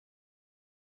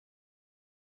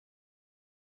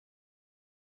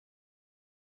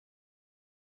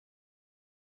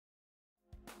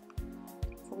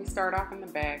So we start off in the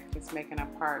back, just making a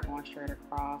part going straight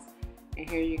across. And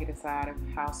here you can decide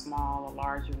how small or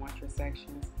large you want your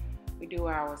sections. We do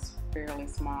ours fairly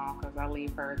small because I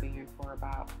leave hers in for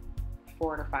about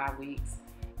 4 to 5 weeks.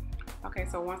 Okay,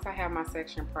 so once I have my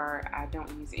section part, I don't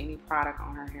use any product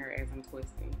on her hair as I'm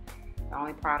twisting. The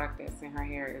only product that's in her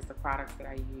hair is the products that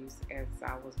I use as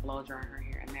I was blow drying her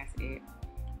hair, and that's it.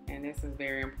 And this is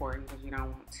very important because you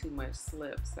don't want too much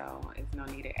slip, so it's no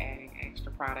need to adding extra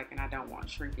product, and I don't want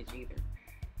shrinkage either.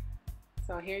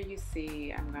 So here you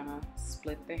see I'm gonna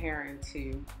split the hair in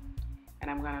two,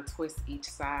 and I'm gonna twist each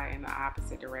side in the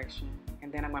opposite direction,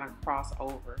 and then I'm gonna cross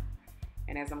over.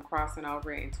 And as I'm crossing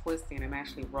over and twisting, I'm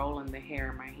actually rolling the hair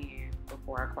in my hand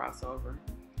before I cross over.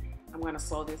 I'm gonna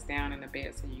slow this down in a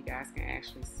bit so you guys can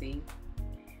actually see.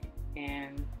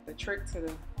 And the trick to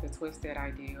the twist that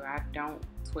I do, I don't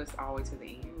twist all the way to the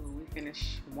end. Ooh, we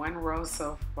finished one row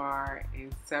so far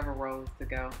and several rows to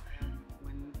go.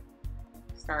 When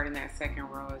starting that second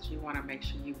row, is you want to make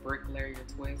sure you brick layer your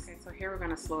twist. Okay, so here we're going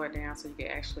to slow it down so you can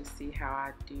actually see how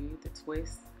I do the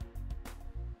twist.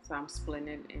 So I'm splitting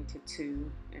it into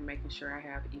two and making sure I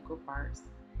have equal parts.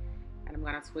 And I'm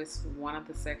going to twist one of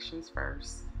the sections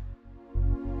first.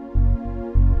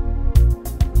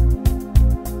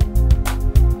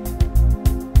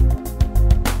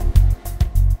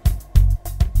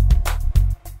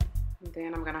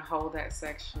 Then I'm going to hold that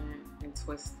section and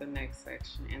twist the next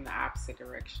section in the opposite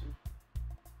direction.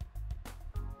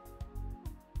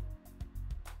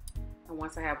 And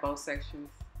once I have both sections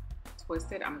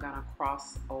twisted, I'm going to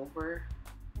cross over.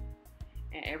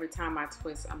 And every time I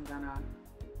twist, I'm going to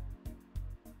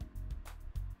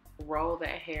roll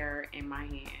that hair in my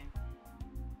hand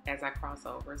as I cross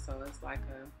over. So it's like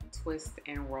a twist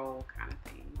and roll kind of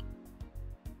thing.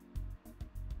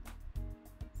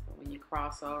 When you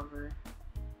cross over,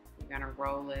 you're gonna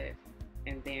roll it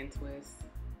and then twist,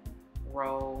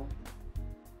 roll,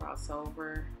 cross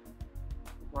over,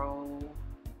 roll,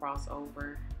 cross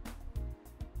over,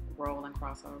 roll and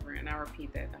cross over, and I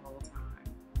repeat that the whole time.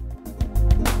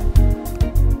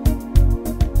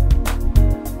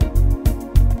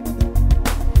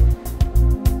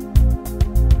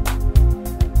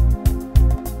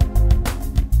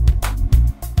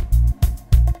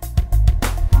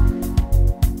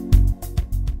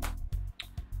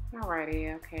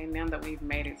 Alrighty, okay, now that we've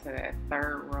made it to that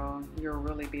third row, you'll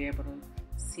really be able to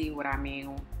see what I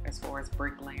mean as far as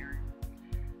brick layering.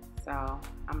 So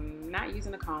I'm not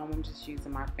using a comb, I'm just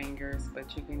using my fingers,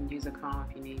 but you can use a comb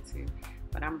if you need to.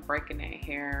 But I'm breaking that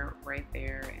hair right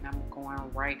there, and I'm going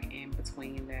right in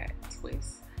between that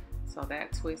twist. So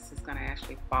that twist is going to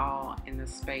actually fall in the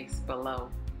space below.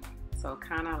 So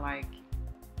kind of like,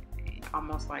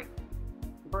 almost like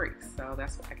bricks. So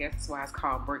I guess that's why it's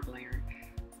called brick layering.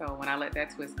 So when I let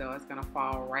that twist go, it's gonna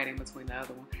fall right in between the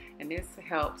other one. And this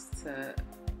helps to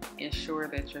ensure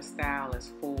that your style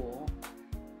is full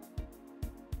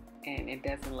and it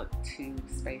doesn't look too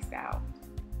spaced out.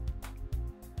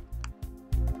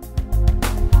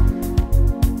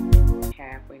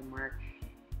 Halfway mark,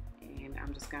 and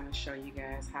I'm just gonna show you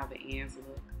guys how the ends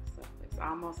look. So it's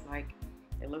almost like,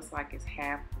 it looks like it's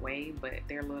halfway, but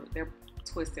they're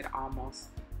twisted almost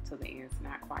to the ends,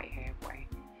 not quite halfway.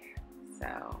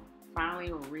 So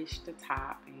finally we reached the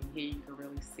top, and here you can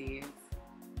really see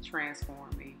it's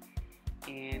transforming,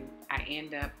 and I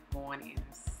end up going in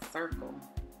a circle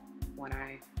when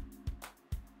I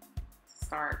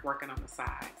start working on the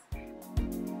sides.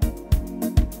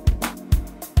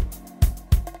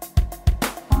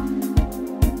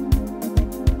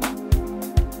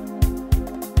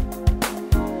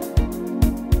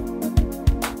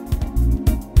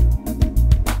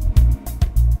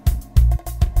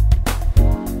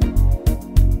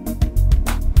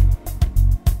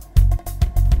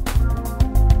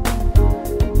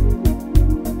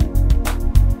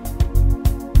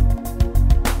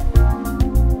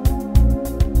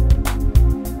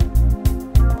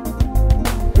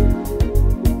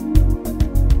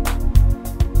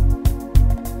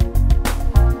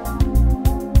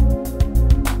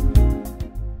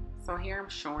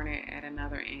 Showing it at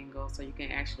another angle so you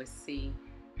can actually see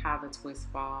how the twist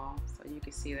falls. So you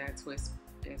can see that twist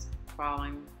is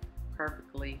falling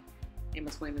perfectly in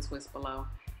between the twist below.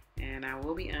 And I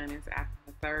will be honest, after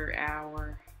the third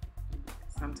hour,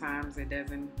 sometimes it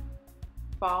doesn't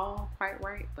fall quite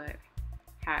right, but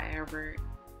however,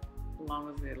 as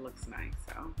long as it looks nice.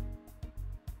 So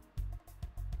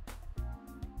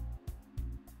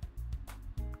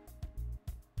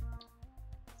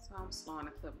I'm slowing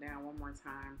the clip down one more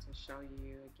time to show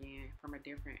you again from a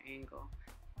different angle,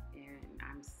 and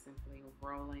I'm simply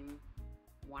rolling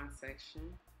one section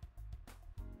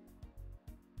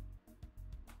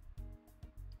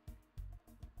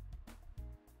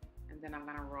And then I'm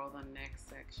going to roll the next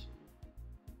section.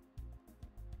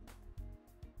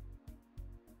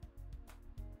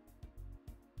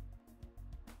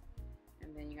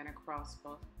 And then you're going to cross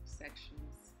both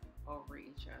sections over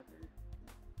each other.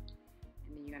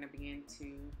 And then you're going to begin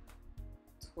to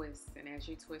twist. And as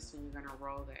you're twisting, you're going to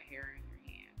roll that hair in your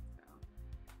hand. So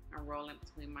I'm rolling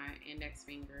between my index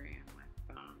finger and my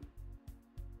thumb.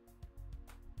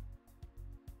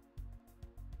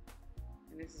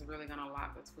 And this is really going to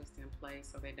lock the twist in place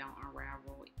so they don't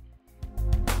unravel.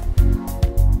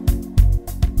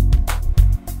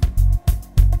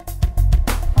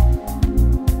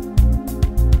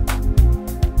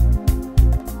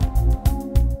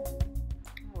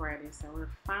 Alrighty, so we're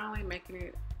finally making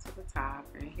it to the top,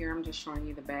 and here I'm just showing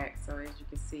you the back. So as you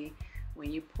can see, when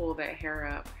you pull that hair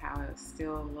up, how it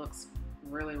still looks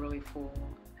really full,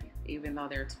 even though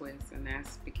they're twists, and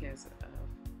that's because of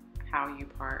how you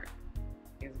part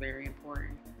is very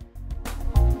important.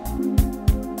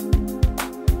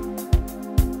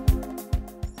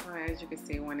 So as you can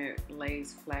see, when it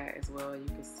lays flat as well, you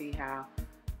can see how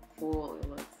full it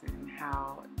looks and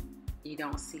how you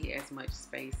don't see as much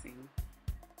spacing,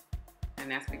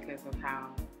 and that's because of how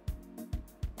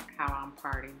I'm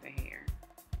parting the hair.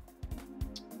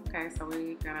 Okay, so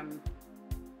we're gonna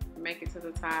make it to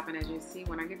the top, and as you see,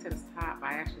 when I get to the top,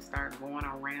 I actually start going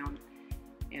around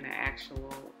in an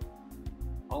actual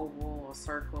oval or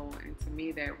circle, and to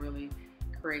me that really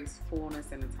creates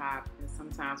fullness in the top, because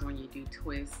sometimes when you do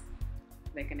twists,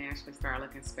 they can actually start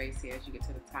looking spacey as you get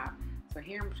to the top. So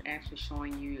here I'm actually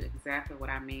showing you exactly what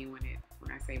I mean when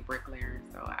I say brick layering.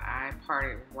 So I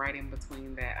parted right in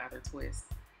between that other twist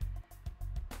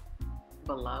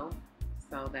below,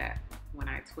 so that when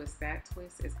I twist that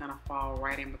twist, it's gonna fall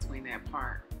right in between that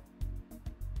part.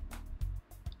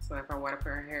 So if I were to put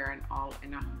her hair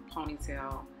in a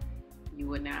ponytail, you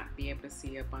would not be able to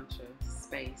see a bunch of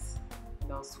space.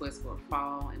 Those twists will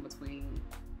fall in between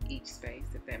each space,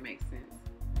 if that makes sense.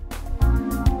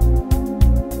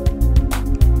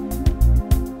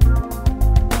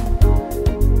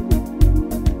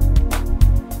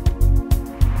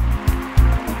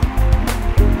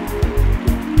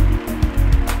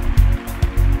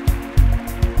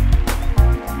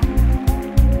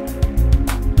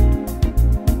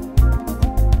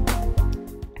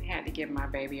 Give my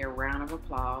baby a round of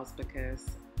applause, because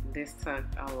this took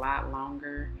a lot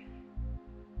longer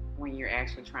when you're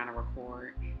actually trying to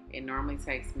record. It normally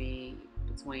takes me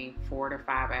between 4 to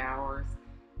 5 hours,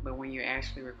 but when you're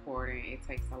actually recording, it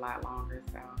takes a lot longer.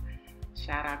 So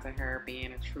shout out to her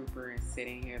being a trooper and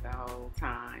sitting here the whole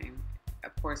time.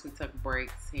 Of course, we took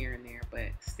breaks here and there, but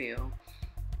still,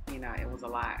 you know, it was a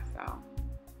lot. So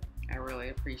I really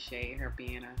appreciate her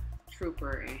being a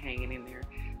trooper and hanging in there.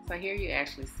 So here you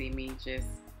actually see me just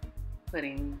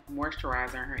putting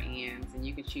moisturizer on her ends, and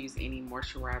you can choose any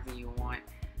moisturizer you want.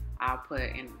 I'll put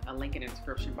in a link in the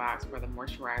description box for the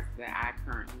moisturizer that I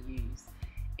currently use,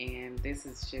 and this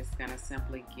is just gonna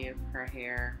simply give her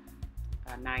hair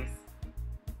a nice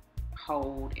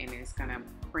hold, and it's gonna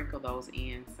crinkle those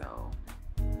ends. So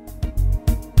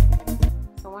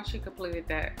once you completed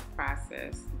that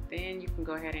process, then you can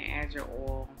go ahead and add your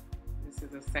oil. This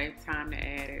is a safe time to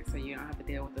add it, so you don't have to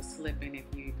deal with the slipping if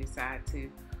you decide to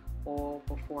oil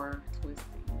before twisting.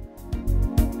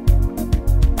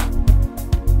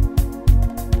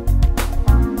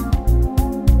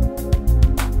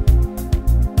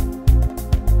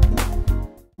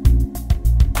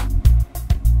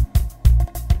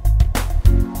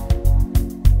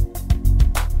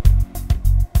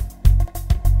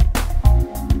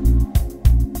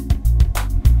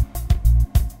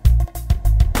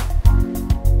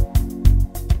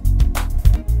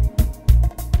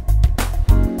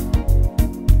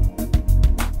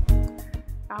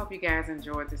 You guys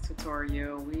enjoyed this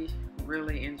tutorial. We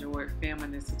really enjoyed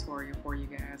filming this tutorial for you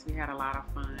guys. We had a lot of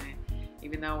fun.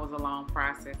 Even though it was a long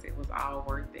process, it was all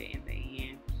worth it in the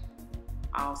end.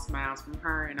 All smiles from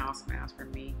her and all smiles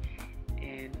from me.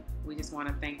 And we just want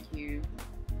to thank you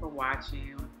for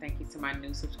watching. Thank you to my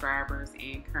new subscribers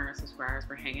and current subscribers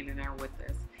for hanging in there with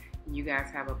us. You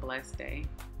guys have a blessed day.